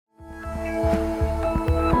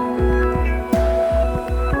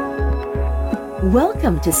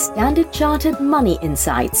Welcome to Standard Chartered Money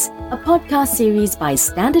Insights, a podcast series by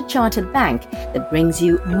Standard Chartered Bank that brings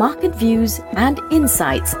you market views and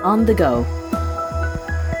insights on the go.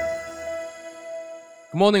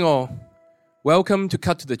 Good morning all. Welcome to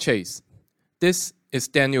Cut to the Chase. This is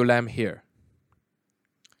Daniel Lam here.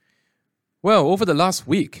 Well, over the last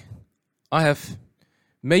week, I have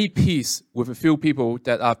made peace with a few people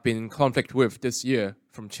that I've been in conflict with this year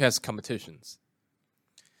from chess competitions.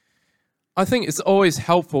 I think it's always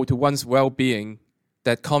helpful to one's well-being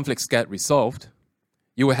that conflicts get resolved.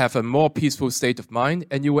 You will have a more peaceful state of mind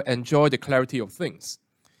and you will enjoy the clarity of things.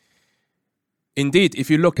 Indeed, if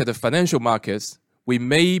you look at the financial markets, we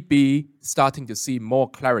may be starting to see more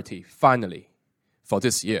clarity, finally, for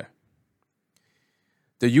this year.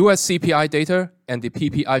 The US CPI data and the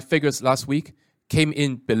PPI figures last week came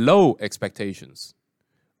in below expectations,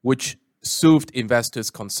 which soothed investors'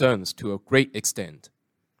 concerns to a great extent.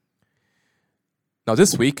 Now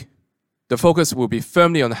this week, the focus will be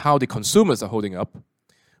firmly on how the consumers are holding up,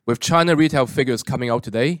 with China retail figures coming out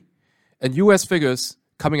today and US figures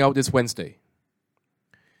coming out this Wednesday.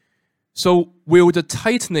 So will the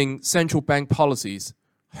tightening central bank policies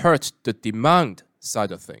hurt the demand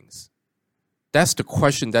side of things? That's the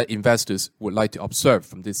question that investors would like to observe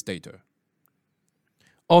from this data.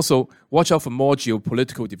 Also, watch out for more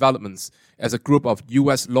geopolitical developments as a group of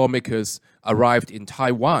US lawmakers arrived in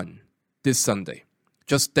Taiwan this Sunday,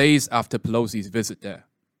 just days after Pelosi's visit there.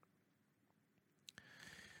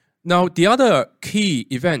 Now, the other key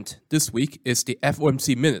event this week is the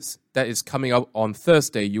FOMC minutes that is coming out on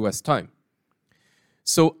Thursday US time.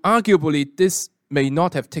 So arguably, this may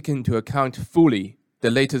not have taken into account fully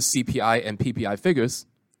the latest CPI and PPI figures,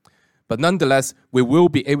 but nonetheless, we will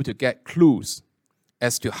be able to get clues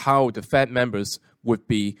as to how the Fed members would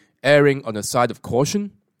be erring on the side of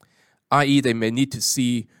caution, i.e. they may need to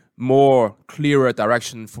see more clearer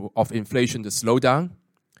direction of inflation to slow down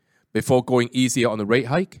before going easier on the rate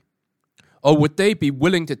hike? Or would they be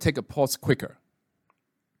willing to take a pause quicker?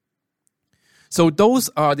 So those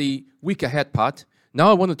are the week ahead part. Now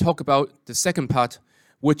I want to talk about the second part,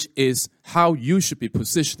 which is how you should be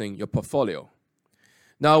positioning your portfolio.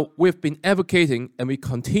 Now, we've been advocating and we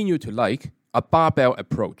continue to like a barbell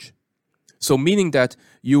approach. So meaning that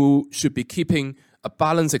you should be keeping a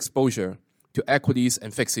balanced exposure to equities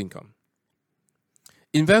and fixed income.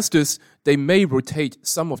 Investors, they may rotate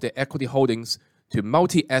some of their equity holdings to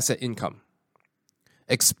multi-asset income,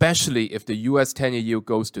 especially if the US 10-year yield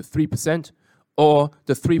goes to 3% or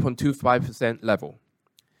the 3.25% level.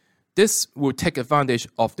 This will take advantage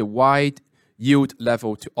of the wide yield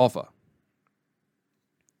level to offer.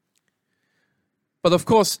 But of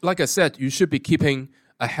course, like I said, you should be keeping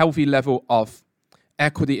a healthy level of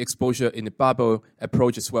equity exposure in the barbell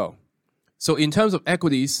approach as well. So in terms of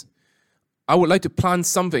equities, I would like to plan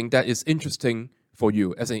something that is interesting for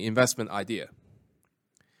you as an investment idea.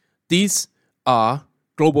 These are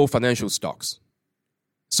global financial stocks.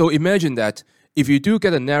 So imagine that if you do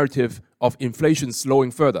get a narrative of inflation slowing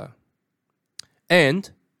further, and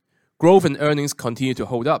growth and earnings continue to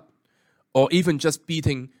hold up, or even just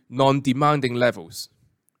beating non-demanding levels,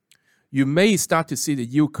 you may start to see the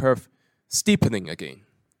yield curve steepening again.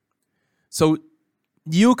 So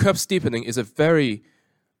yield curve steepening is a very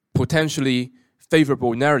potentially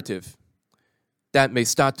favorable narrative that may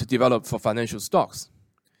start to develop for financial stocks.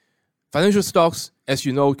 Financial stocks, as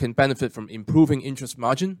you know, can benefit from improving interest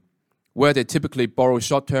margin, where they typically borrow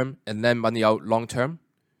short-term and lend money out long-term.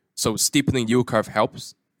 So steepening yield curve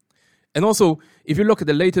helps. And also, if you look at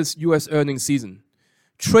the latest US earnings season,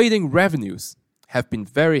 trading revenues have been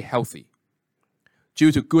very healthy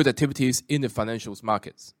due to good activities in the financials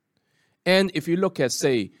markets. And if you look at,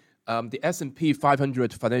 say, the S&P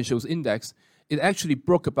 500 Financials Index, it actually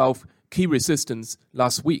broke above key resistance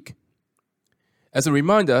last week. As a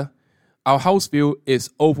reminder, our house view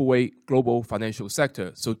is overweight global financial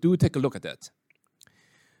sector, so do take a look at that.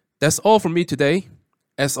 That's all from me today.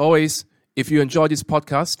 As always, if you enjoy this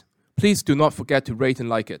podcast, please do not forget to rate and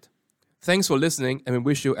like it. Thanks for listening, and we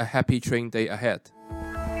wish you a happy trading day ahead.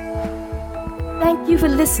 Thank you for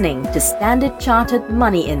listening to Standard Chartered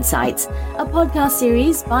Money Insights, a podcast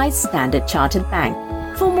series by Standard Chartered Bank.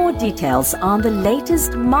 For more details on the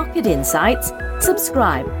latest market insights,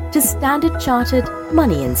 subscribe to Standard Chartered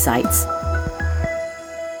Money Insights.